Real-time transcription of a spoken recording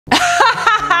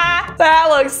That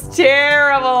looks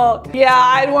terrible. Yeah,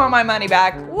 I'd want my money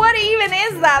back. What even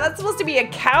is that? That's supposed to be a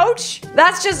couch?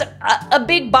 That's just a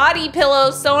big body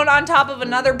pillow sewn on top of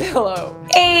another pillow.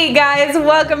 Hey guys,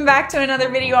 welcome back to another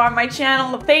video on my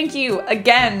channel. Thank you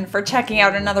again for checking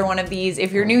out another one of these.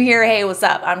 If you're new here, hey, what's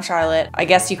up? I'm Charlotte. I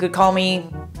guess you could call me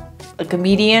a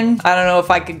comedian. I don't know if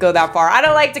I could go that far. I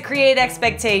don't like to create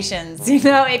expectations. You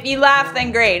know, if you laugh,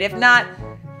 then great. If not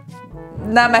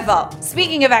my fault.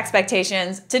 Speaking of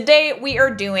expectations, today we are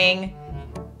doing,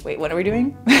 wait, what are we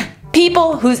doing?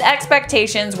 People whose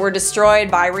expectations were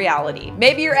destroyed by reality.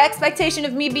 Maybe your expectation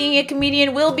of me being a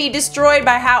comedian will be destroyed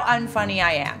by how unfunny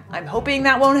I am. I'm hoping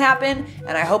that won't happen,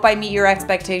 and I hope I meet your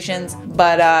expectations,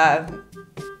 but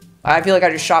I feel like I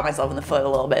just shot myself in the foot a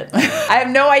little bit. I have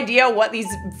no idea what these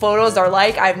photos are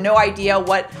like. I have no idea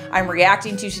what I'm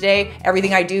reacting to today.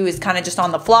 Everything I do is kind of just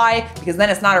on the fly because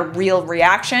then it's not a real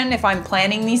reaction if I'm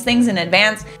planning these things in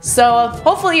advance. So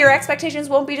hopefully your expectations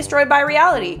won't be destroyed by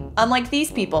reality, unlike these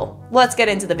people. Let's get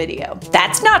into the video.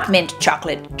 That's not mint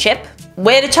chocolate chip.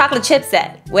 Where the chocolate chips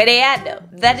at? Where they at though?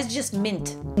 That is just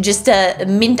mint. Just a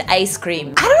mint ice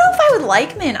cream. I don't know if I would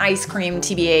like mint ice cream,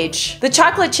 TBH. The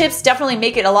chocolate chips definitely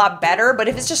make it a lot better, but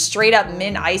if it's just straight up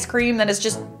mint ice cream, then it's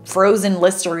just frozen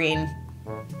Listerine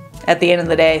at the end of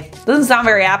the day. Doesn't sound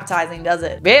very appetizing, does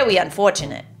it? Very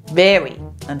unfortunate. Very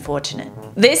unfortunate.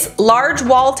 This large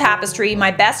wall tapestry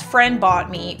my best friend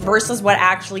bought me versus what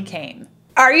actually came.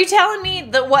 Are you telling me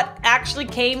that what actually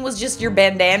came was just your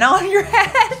bandana on your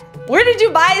head? Where did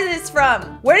you buy this from?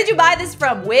 Where did you buy this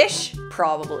from? Wish?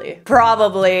 Probably.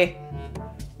 Probably.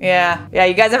 Yeah,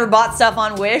 you guys ever bought stuff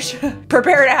on Wish?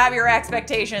 Prepare to have your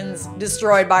expectations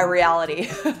destroyed by reality.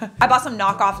 I bought some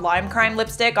knockoff Lime Crime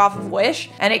lipstick off of Wish,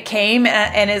 and it came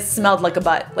and it smelled like a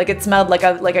butt. Like it smelled like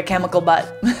a chemical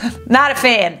butt. Not a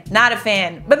fan, not a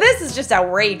fan. But this is just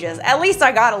outrageous. At least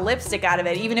I got a lipstick out of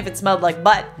it, even if it smelled like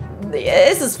butt.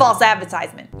 This is false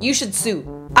advertisement. You should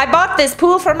sue. I bought this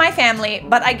pool for my family,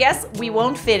 but I guess we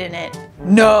won't fit in it.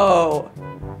 No.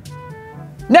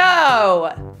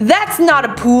 No! That's not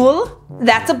a pool.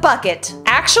 That's a bucket.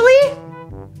 Actually?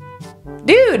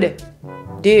 Dude.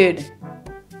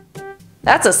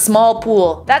 That's a small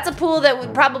pool. That's a pool that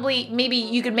would probably, maybe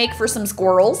you could make for some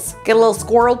squirrels. Get a little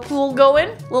squirrel pool going.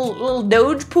 Little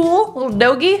doge pool, little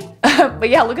doggy. But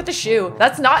yeah, look at the shoe.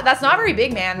 That's not very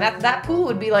big, man. That pool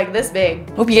would be like this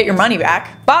big. Hope you get your money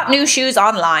back. Bought new shoes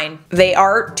online. They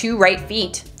are 2 right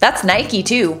feet. That's Nike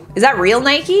too. Is that real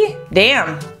Nike?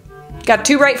 Damn. Got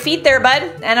 2 right feet there, bud.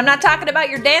 And I'm not talking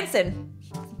about your dancing.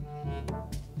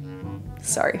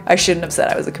 Sorry, I shouldn't have said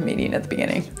I was a comedian at the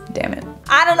beginning. Damn it.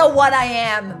 I don't know what I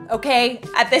am, okay?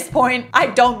 At this point, I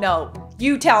don't know.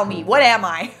 You tell me, what am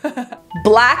I?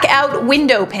 Blackout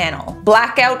window panel.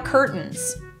 Blackout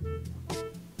curtains.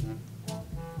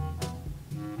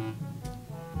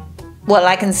 Well,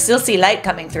 I can still see light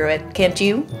coming through it, can't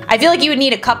you? I feel like you would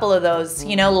need a couple of those,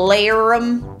 you know, layer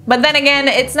them. But then again,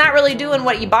 it's not really doing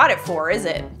what you bought it for, is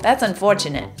it? That's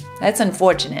unfortunate. That's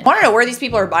unfortunate. I want to know where these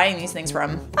people are buying these things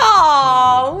from.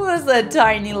 Oh, this is a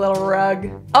tiny little rug.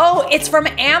 Oh, it's from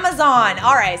Amazon.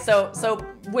 All right, so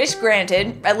wish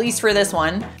granted, at least for this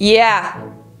one.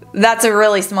 Yeah, that's a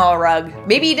really small rug.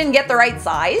 Maybe you didn't get the right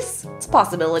size. It's a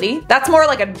possibility. That's more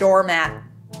like a doormat.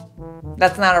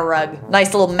 That's not a rug.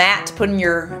 Nice little mat to put in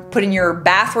your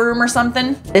bathroom or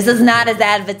something. This is not as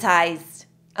advertised.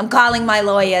 I'm calling my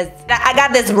lawyers. I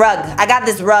got this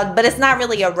rug, but it's not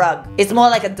really a rug. It's more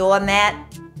like a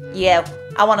doormat. Yeah,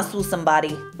 I want to sue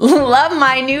somebody. Love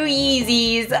my new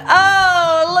Yeezys.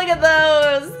 Oh, look at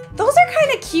those. Those are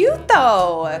kind of cute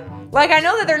though. Like, I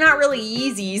know that they're not really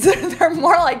Yeezys. They're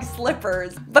more like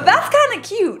slippers, but that's kind of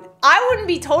cute. I wouldn't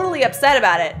be totally upset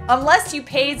about it unless you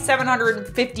paid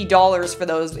 $750 for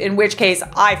those, in which case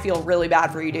I feel really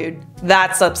bad for you, dude.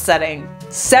 That's upsetting.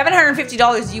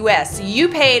 $750 US. So you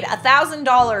paid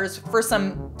 $1,000 for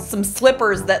some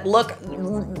slippers that look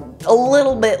a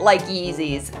little bit like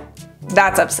Yeezys.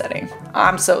 That's upsetting.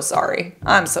 I'm so sorry.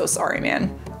 I'm so sorry,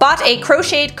 man. Bought a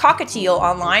crocheted cockatiel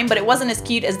online, but it wasn't as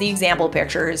cute as the example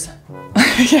pictures.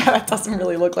 Yeah, that doesn't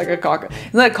really look like a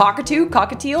Isn't that a cockatoo?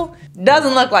 Cockatiel?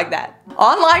 Doesn't look like that.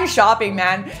 Online shopping,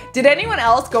 man. Did anyone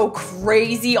else go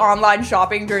crazy online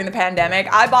shopping during the pandemic?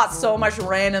 I bought so much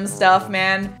random stuff,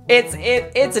 man. It's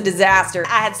a disaster.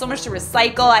 I had so much to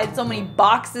recycle. I had so many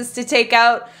boxes to take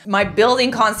out. My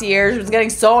building concierge was getting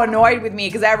so annoyed with me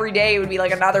because every day it would be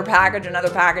like another package,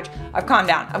 another package. I've calmed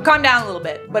down. I've calmed down a little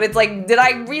bit. But it's like, did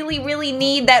I really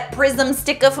need that prism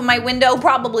sticker for my window?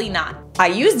 Probably not. I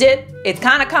used it. It's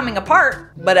kind of coming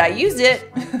apart, but I used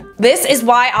it. This is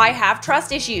why I have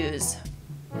trust issues.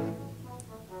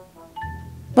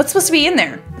 What's supposed to be in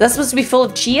there? That's supposed to be full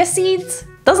of chia seeds?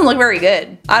 Doesn't look very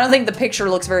good. I don't think the picture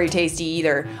looks very tasty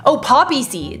either. Oh, poppy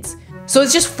seeds. So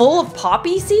it's just full of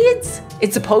poppy seeds?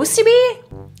 It's supposed to be?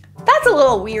 That's a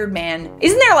little weird, man.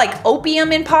 Isn't there like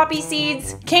opium in poppy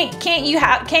seeds? Can't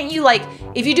you like,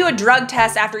 if you do a drug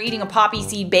test after eating a poppy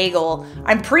seed bagel,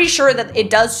 I'm pretty sure that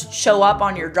it does show up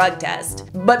on your drug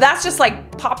test. But that's just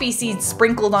like poppy seeds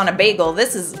sprinkled on a bagel.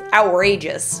 This is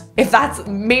outrageous. If that's,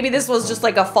 maybe this was just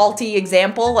like a faulty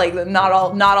example, like not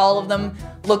all of them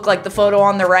look like the photo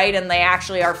on the right and they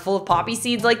actually are full of poppy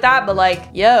seeds like that, but like,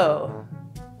 yo,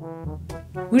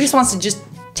 who just wants to just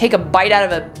take a bite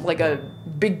out of a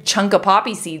big chunk of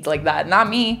poppy seeds like that? Not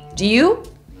me. Do you?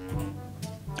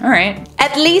 All right.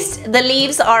 At least the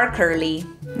leaves are curly.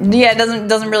 Yeah, it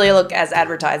doesn't really look as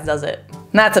advertised, does it?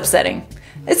 And that's upsetting.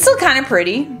 It's still kind of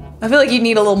pretty. I feel like you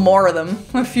need a little more of them,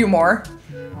 a few more.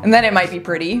 And then it might be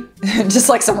pretty. Just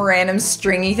like some random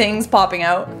stringy things popping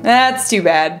out. That's too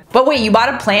bad. But wait, you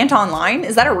bought a plant online?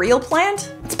 Is that a real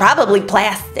plant? It's probably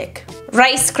plastic.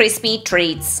 Rice Krispie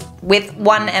treats with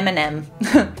one M&M.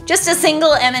 Just a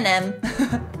single M&M.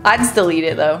 I'd still eat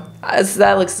it though.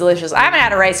 That looks delicious. I haven't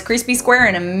had a Rice Krispie square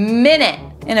in a minute.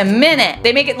 In a minute.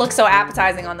 They make it look so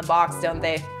appetizing on the box, don't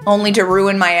they? Only to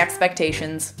ruin my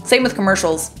expectations. Same with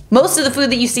commercials. Most of the food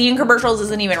that you see in commercials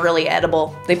isn't even really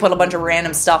edible. They put a bunch of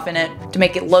random stuff in it to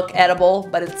make it look edible,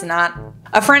 but it's not.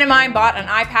 A friend of mine bought an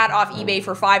iPad off eBay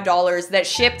for $5 that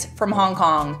shipped from Hong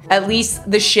Kong. At least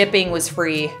the shipping was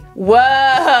free. Whoa,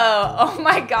 oh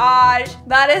my gosh.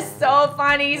 That is so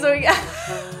funny. So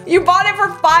you bought it for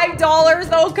 $5?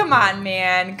 Oh, come on,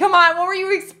 man. Come on, what were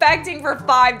you expecting for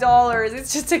 $5?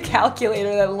 It's just a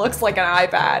calculator that looks like an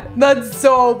iPad. That's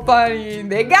so funny.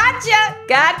 They gotcha,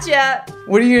 gotcha.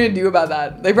 What are you gonna do about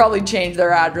that? They probably changed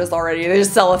their address already. They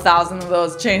just sell 1,000 of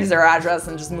those, change their address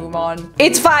and just move on.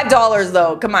 It's $5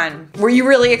 though, come on. Were you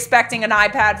really expecting an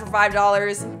iPad for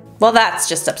 $5? Well, that's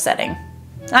just upsetting.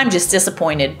 I'm just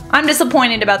disappointed. I'm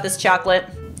disappointed about this chocolate.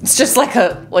 It's just like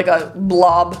a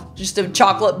blob, just a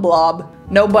chocolate blob.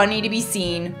 No bunny to be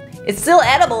seen. It's still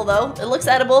edible though. It looks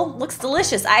edible, looks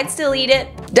delicious. I'd still eat it.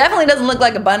 Definitely doesn't look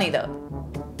like a bunny though.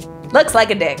 Looks like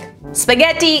a dick.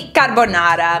 Spaghetti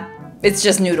carbonara. It's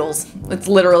just noodles. It's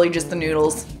literally just the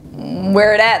noodles.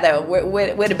 Where it at though?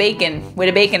 Where the bacon? Where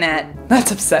the bacon at?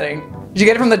 That's upsetting. Did you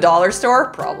get it from the dollar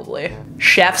store? Probably.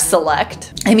 Chef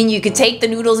Select. I mean, you could take the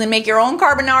noodles and make your own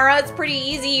carbonara. It's pretty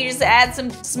easy. You just add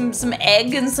some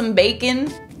egg and some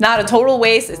bacon. Not a total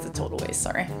waste. It's a total waste,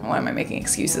 sorry. Why am I making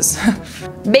excuses?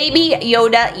 Baby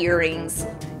Yoda earrings.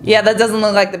 Yeah, that doesn't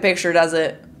look like the picture, does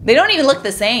it? They don't even look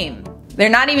the same. They're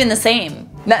not even the same.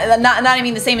 Not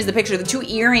even the same as the picture. The two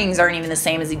earrings aren't even the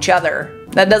same as each other.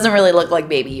 That doesn't really look like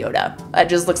Baby Yoda. That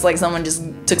just looks like someone just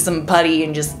took some putty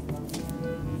and just...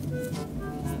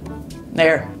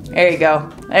 There you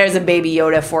go. There's a Baby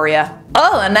Yoda for you.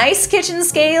 Oh, a nice kitchen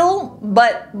scale,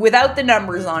 but without the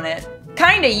numbers on it.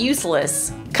 Kinda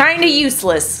useless. Kinda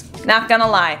useless, not gonna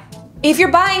lie. If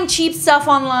you're buying cheap stuff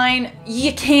online,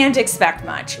 you can't expect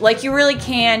much. Like, you really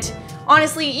can't.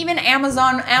 Honestly, even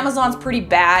Amazon's pretty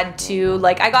bad too.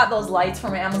 Like, I got those lights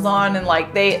from Amazon and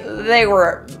like they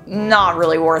were not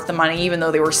really worth the money, even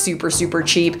though they were super, super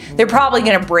cheap. They're probably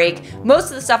gonna break. Most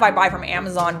of the stuff I buy from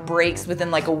Amazon breaks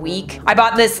within like a week. I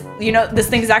bought this, you know, this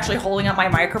thing is actually holding up my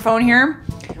microphone here,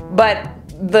 but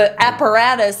the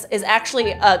apparatus is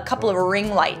actually a couple of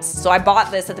ring lights. So I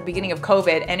bought this at the beginning of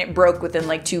COVID and it broke within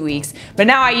like 2 weeks. But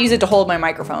now I use it to hold my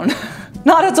microphone.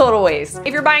 Not a total waste.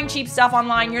 If you're buying cheap stuff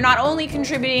online, you're not only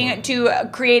contributing to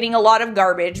creating a lot of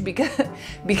garbage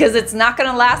because it's not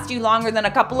gonna last you longer than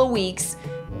a couple of weeks,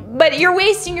 but you're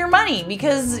wasting your money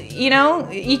because, you know,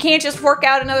 you can't just fork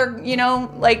out another, you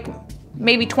know, like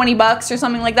maybe 20 bucks or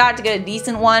something like that to get a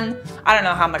decent one. I don't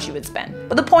know how much you would spend.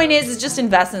 But the point is just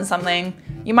invest in something.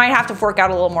 You might have to fork out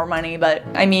a little more money, but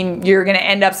I mean, you're gonna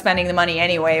end up spending the money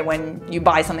anyway when you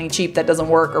buy something cheap that doesn't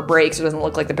work or breaks or doesn't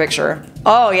look like the picture.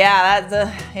 Oh yeah,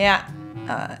 that's yeah.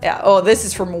 Oh, this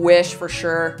is from Wish for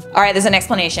sure. All right, there's an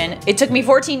explanation. It took me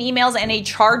 14 emails and a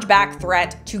chargeback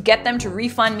threat to get them to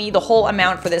refund me the whole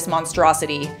amount for this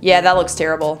monstrosity. Yeah, that looks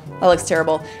terrible. That looks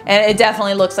terrible. And it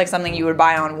definitely looks like something you would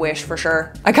buy on Wish for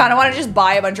sure. I kind of want to just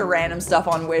buy a bunch of random stuff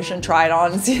on Wish and try it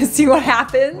on and see what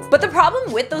happens. But the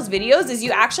problem with those videos is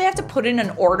you actually have to put in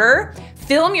an order,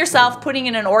 film yourself putting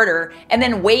in an order, and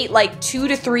then wait like 2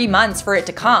 to 3 months for it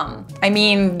to come. I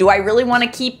mean, do I really want to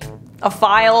keep a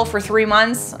file for 3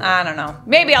 months? I don't know.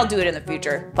 Maybe I'll do it in the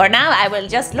future. For now, I will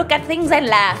just look at things and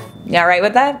laugh. You all right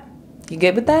with that? You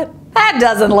good with that? That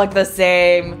doesn't look the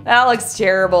same. That looks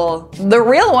terrible. The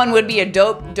real one would be a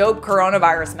dope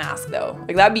coronavirus mask though.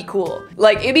 Like that'd be cool.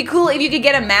 Like it'd be cool if you could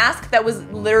get a mask that was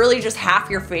literally just half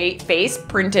your face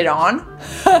printed on.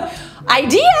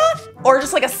 Idea! Or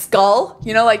just like a skull,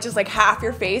 you know, like just like half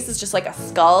your face is just like a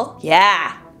skull.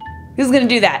 Yeah. Who's gonna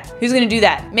do that? Who's gonna do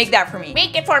that? Make that for me.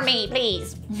 Make it for me,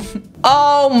 please.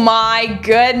 Oh my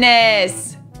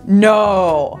goodness.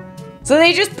 No. So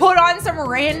they just put on some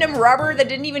random rubber that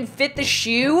didn't even fit the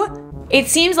shoe? It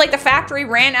seems like the factory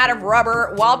ran out of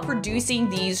rubber while producing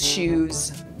these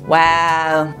shoes.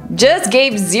 Wow. Just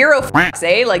gave zero f***s,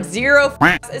 eh? Like zero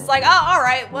f***s. It's like, oh, all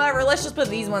right, whatever. Let's just put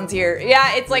these ones here.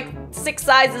 Yeah, it's like 6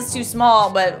 sizes too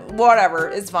small, but whatever.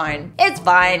 It's fine. It's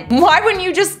fine. Why wouldn't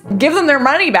you just give them their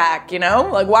money back, you know?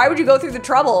 Like, why would you go through the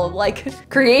trouble of like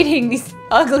creating these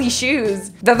ugly shoes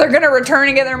that they're gonna return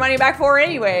and get their money back for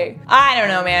anyway? I don't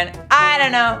know, man. I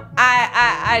don't know.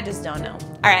 I just don't know.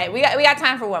 All right, we got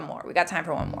time for one more. We got time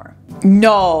for one more.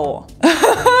 No.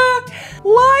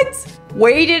 What?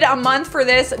 Waited a month for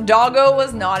this. Doggo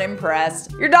was not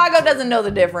impressed. Your doggo doesn't know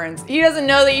the difference. He doesn't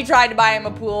know that you tried to buy him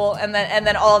a pool and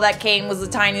then all that came was a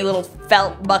tiny little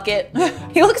felt bucket.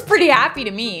 He looks pretty happy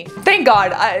to me. Thank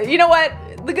God. You know what?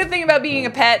 The good thing about being a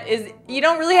pet is you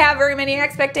don't really have very many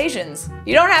expectations.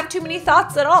 You don't have too many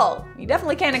thoughts at all. You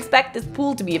definitely can't expect this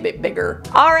pool to be a bit bigger.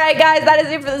 All right, guys, that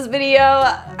is it for this video.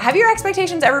 Have your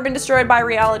expectations ever been destroyed by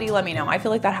reality? Let me know. I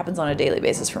feel like that happens on a daily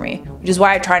basis for me, which is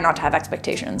why I try not to have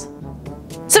expectations.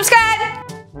 Subscribe!